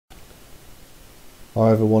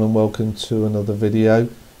Hi everyone and welcome to another video.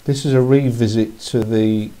 This is a revisit to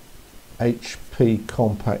the HP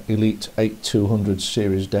Compaq Elite 8200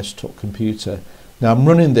 series desktop computer. Now I'm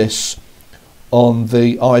running this on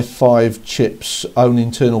the i5 chip's own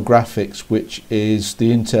internal graphics, which is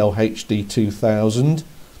the Intel HD 2000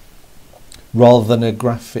 rather than a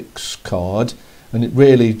graphics card, and it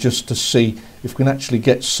really just to see if we can actually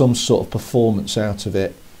get some sort of performance out of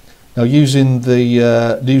it. Now using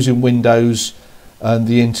Windows and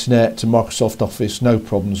the internet to Microsoft Office, no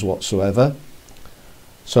problems whatsoever.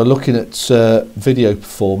 So looking at video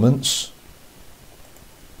performance,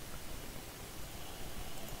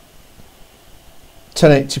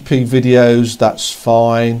 (1080p) videos, that's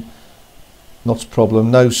fine, not a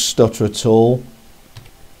problem, no stutter at all.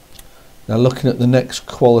 Now looking at the next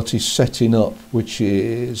quality setting up, which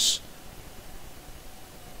is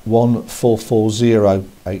 1440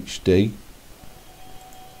 HD.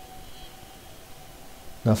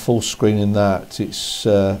 Now full screen in that, it's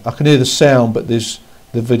I can hear the sound, but the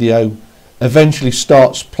video eventually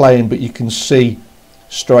starts playing, but you can see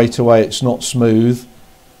straight away it's not smooth,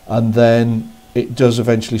 and then it does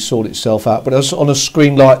eventually sort itself out. But as on a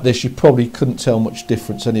screen like this, you probably couldn't tell much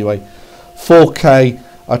difference anyway. 4K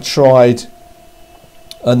I tried,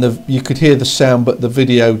 and you could hear the sound, but the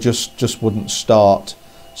video just wouldn't start.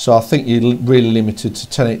 So I think you're really limited to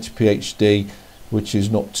 1080p HD, which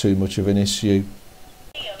is not too much of an issue.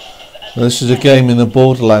 Now, this is a game in the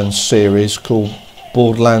Borderlands series called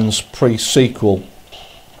Borderlands Pre-Sequel.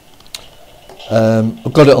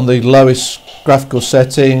 I've got it on the lowest graphical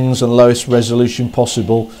settings and lowest resolution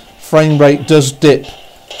possible. Frame rate does dip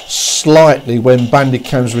slightly when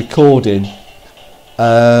bandicam's recording,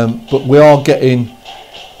 but we are getting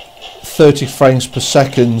 30 frames per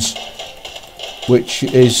second, which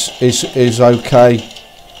is okay.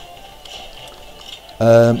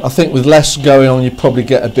 I think with less going on you'd probably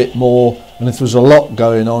get a bit more, and if there was a lot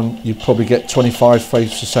going on you'd probably get 25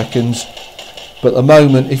 frames per second. But at the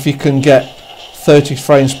moment, if you can get 30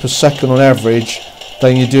 frames per second on average,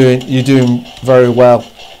 then you're doing very well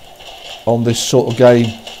on this sort of game.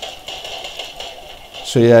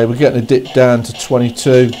 So yeah, we're getting a dip down to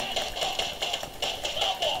 22.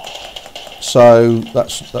 So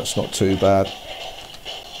that's not too bad.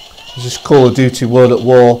 This is Call of Duty World at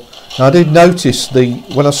War. Now I did notice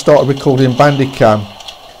when I started recording bandicam,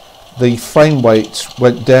 the frame rate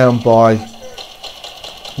went down by,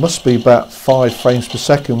 must be about 5 frames per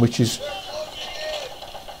second, which is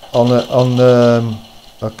on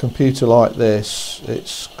a computer like this,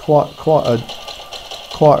 it's quite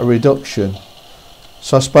a reduction.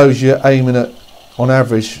 So I suppose you're aiming at on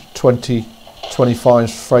average 20-25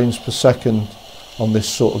 frames per second on this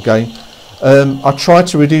sort of game. I tried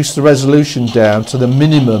to reduce the resolution down to the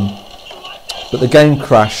minimum, but the game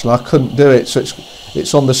crashed and I couldn't do it. So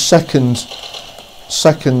it's on the second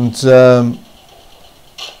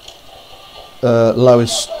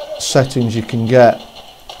lowest settings you can get.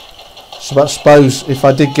 So I suppose if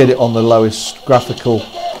I did get it on the lowest graphical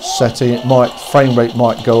setting, frame rate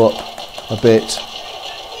might go up a bit.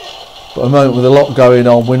 But at the moment, with a lot going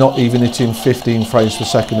on, we're not even hitting 15 frames per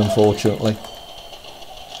second, unfortunately.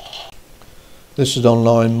 This is an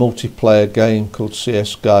online multiplayer game called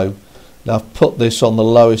CSGO. Now I've put this on the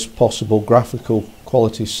lowest possible graphical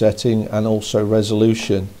quality setting and also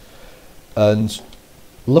resolution, and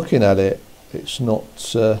looking at it, it's not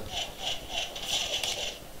the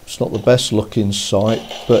best looking site,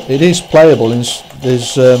 but it is playable. There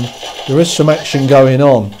is some action going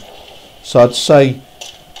on, so I'd say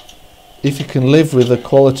if you can live with the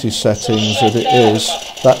quality settings that it is,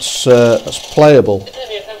 that's playable.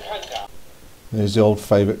 There's the old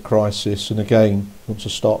favourite Crysis, and again, once I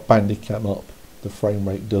start bandicam up, the frame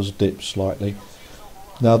rate does dip slightly.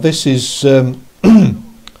 Now this is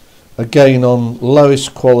again on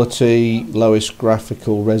lowest quality, lowest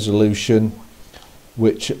graphical resolution,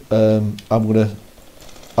 which I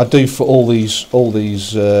do for all these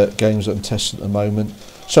games that I'm testing at the moment.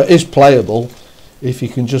 So it is playable if you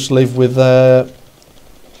can just live with the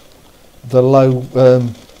low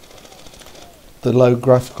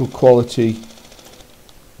graphical quality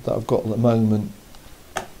that I've got at the moment.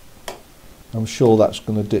 I'm sure that's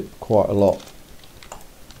going to dip quite a lot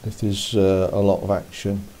if there's a lot of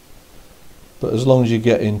action, but as long as you're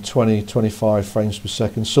getting 20-25 frames per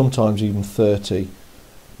second, sometimes even 30,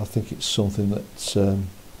 I think it's something that's going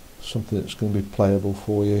to be playable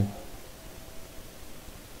for you.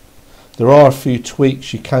 There are a few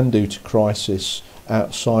tweaks you can do to Crysis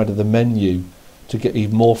outside of the menu to get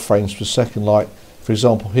even more frames per second. Like for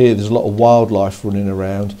example, here there's a lot of wildlife running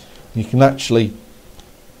around. You can actually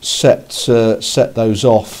set those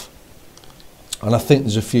off And I think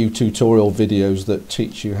there's a few tutorial videos that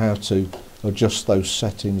teach you how to adjust those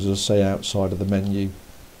settings, as I say, outside of the menu.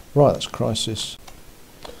 Right, that's Crysis.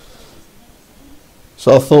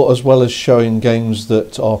 So I thought, as well as showing games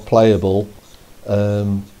that are playable,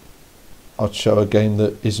 I'd show a game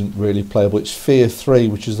that isn't really playable. It's F.E.A.R 3,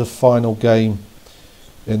 which is the final game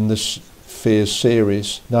in this F.E.A.R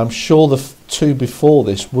series. Now I'm sure the two before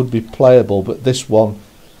this would be playable, but this one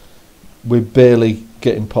we're barely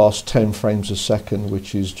getting past 10 frames a second,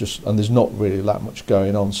 which is just, and there's not really that much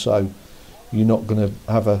going on, so you're not going to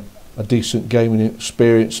have a decent gaming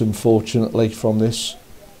experience, unfortunately, from this.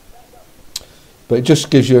 But it just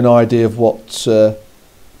gives you an idea of what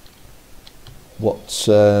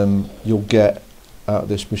you'll get out of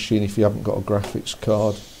this machine if you haven't got a graphics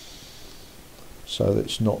card. So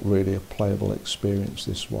it's not really a playable experience,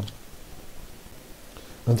 this one.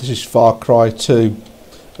 And this is Far Cry 2.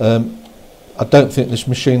 I don't think this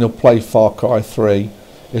machine will play Far Cry 3.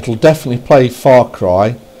 It'll definitely play Far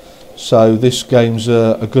Cry, so this game's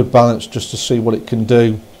a good balance just to see what it can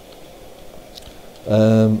do.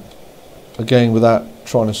 Again, without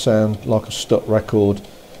trying to sound like a stuck record,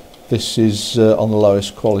 this is on the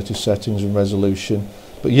lowest quality settings and resolution.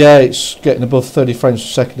 But yeah, it's getting above 30 frames per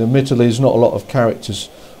second. Admittedly, there's not a lot of characters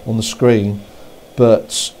on the screen,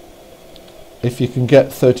 but if you can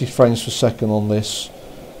get 30 frames per second on this,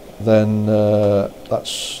 then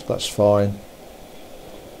that's fine.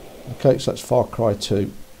 Okay, so that's Far Cry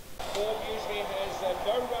 2.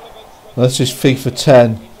 Now this is FIFA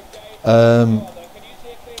 10.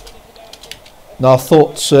 Now I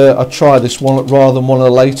thought I'd try this one rather than one of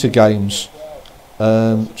the later games,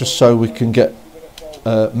 just so we can get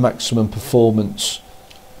maximum performance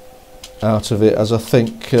out of it, as I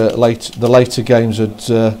think the later games would,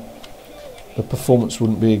 the performance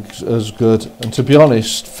wouldn't be as good. And to be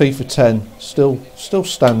honest, FIFA 10 still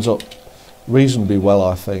stands up reasonably well,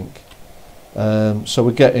 I think. So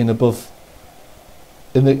we're getting above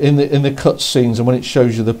in the cutscenes, and when it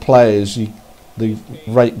shows you the players, the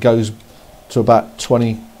rate goes to about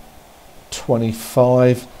 20,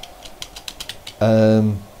 25.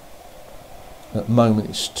 At the moment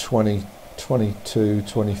it's 20, 22,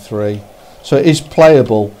 23. So it is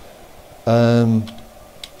playable, but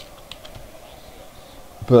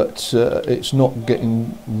it's not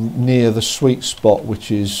getting near the sweet spot,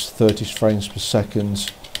 which is 30 frames per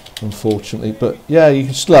second, unfortunately. But yeah, you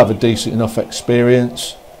can still have a decent enough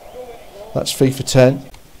experience. That's FIFA 10.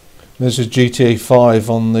 This is GTA 5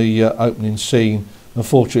 on the opening scene.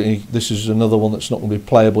 Unfortunately, this is another one that's not going to be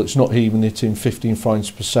playable. It's not even hitting 15 frames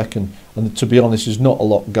per second, and to be honest, there's not a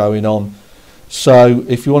lot going on. So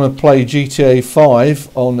if you want to play GTA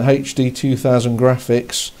 5 on HD 2000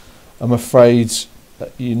 graphics, I'm afraid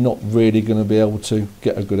you're not really going to be able to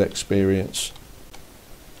get a good experience.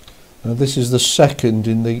 Now this is the second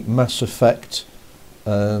in the Mass Effect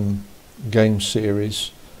game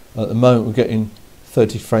series. At the moment we're getting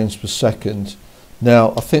 30 frames per second.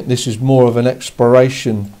 Now I think this is more of an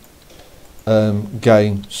exploration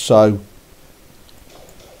game, so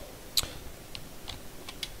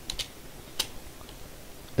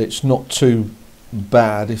it's not too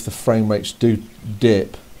bad if the frame rates do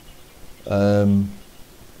dip.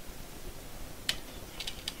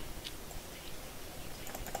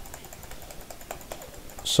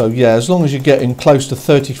 So yeah, as long as you're getting close to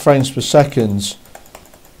 30 frames per second,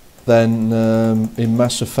 then in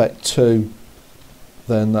Mass Effect 2,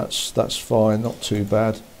 then that's fine, not too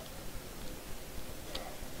bad.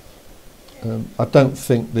 I don't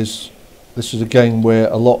think this is a game where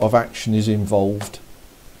a lot of action is involved.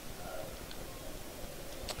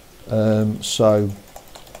 So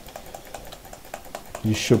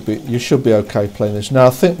you should be okay playing this. Now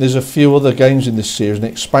I think there's a few other games in this series and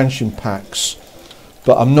expansion packs,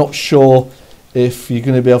 but I'm not sure if you're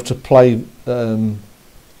going to be able to play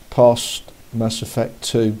past Mass Effect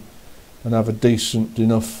 2 and have a decent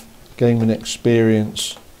enough gaming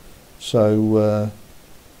experience. So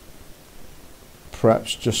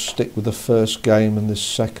perhaps just stick with the first game and this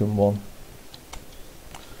second one.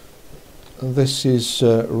 This is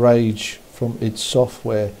Rage from id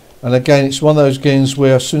Software, and again it's one of those games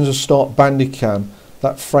where as soon as I start bandicam,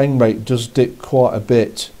 that frame rate does dip quite a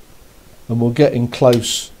bit, and we're getting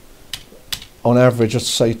close on average, I'd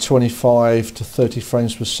say 25 to 30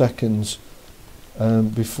 frames per second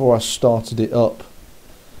before I started it up.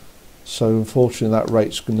 So unfortunately that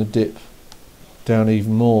rate's going to dip down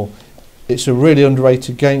even more. It's a really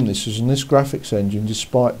underrated game, this is, and this graphics engine,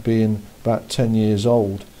 despite being about 10 years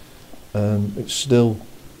old, it still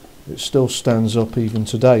stands up even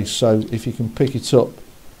today. So if you can pick it up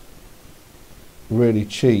really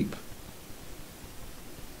cheap,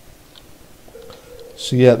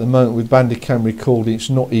 So yeah, at the moment with bandicam recording, it's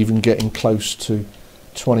not even getting close to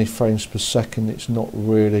 20 frames per second. It's not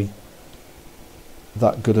really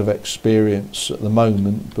that good of experience at the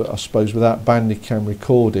moment, but I suppose without bandicam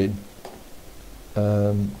recording,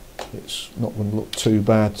 it's not going to look too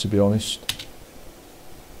bad, to be honest.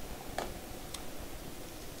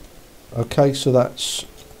 Okay, so that's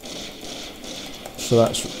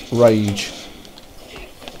Rage.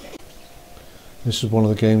 This is one of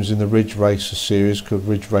the games in the Ridge Racer series called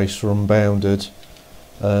Ridge Racer Unbounded.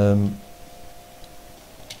 I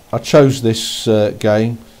chose this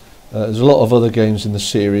game. There's a lot of other games in the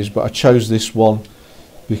series, but I chose this one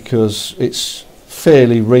because it's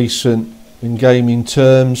fairly recent in gaming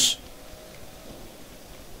terms.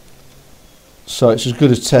 So it's as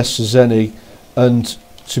good a test as any, and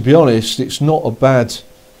to be honest, it's not a bad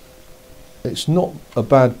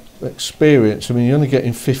experience. I mean, you're only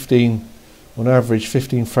getting 15 on average,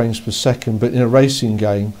 15 frames per second, but in a racing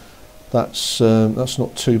game, that's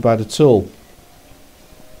not too bad at all.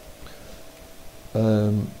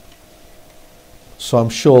 So I'm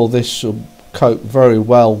sure this will cope very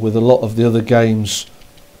well with a lot of the other games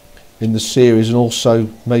in the series, and also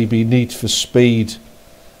maybe Need for Speed.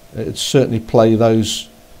 It'd certainly play those,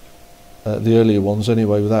 the earlier ones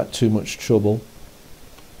anyway, without too much trouble.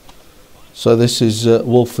 So this is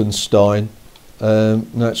Wolfenstein.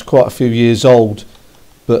 Now it's quite a few years old,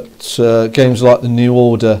 but games like the New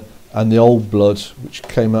Order and the Old Blood, which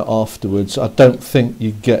came out afterwards, I don't think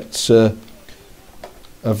you get a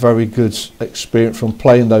very good experience from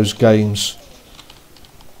playing those games.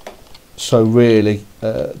 So really,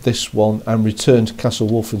 this one and Return to Castle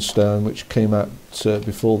Wolfenstein, which came out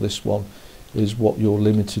before this one, is what you're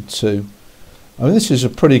limited to. I mean, this is a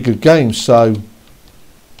pretty good game, so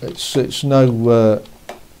it's no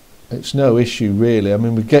issue really. I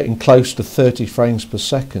mean, we're getting close to 30 frames per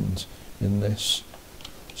second in this,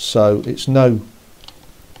 so it's not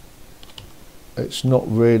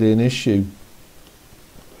really an issue.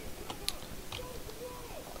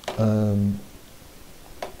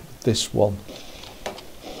 This one,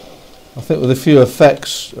 I think with a few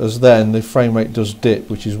effects as then, the frame rate does dip,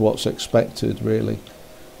 which is what's expected really,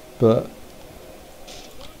 but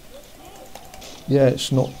yeah,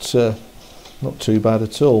 it's not too bad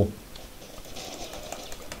at all.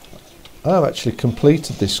 I have actually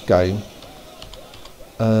completed this game,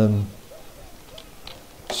 so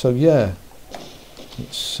yeah,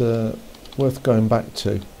 it's worth going back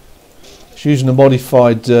to. It's using a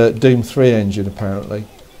modified Doom 3 engine apparently,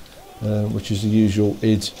 which is the usual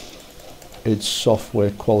id software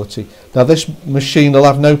quality. Now this machine will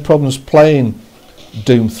have no problems playing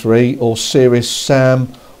Doom 3 or Serious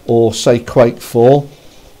Sam or say Quake 4.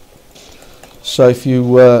 So if you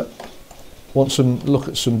want some look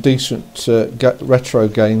at some decent retro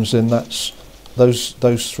games, then that's those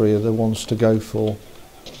three are the ones to go for.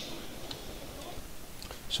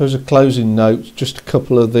 So as a closing note, just a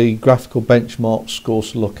couple of the graphical benchmark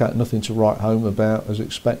scores to look at, nothing to write home about as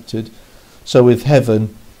expected. So with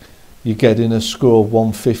Heaven, you're getting a score of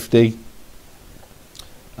 150,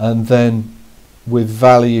 and then with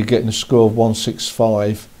Valley you're getting a score of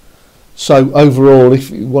 165. So overall, if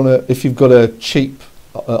you've got a cheap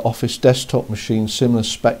Office desktop machine similar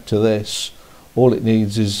spec to this, all it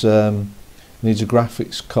needs is needs a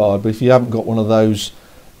graphics card. But if you haven't got one of those,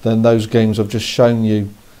 then those games I've just shown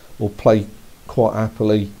you will play quite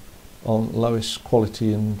happily on lowest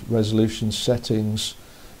quality and resolution settings,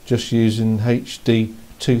 just using HD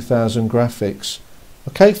 2000 graphics.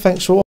 Okay, thanks for watching.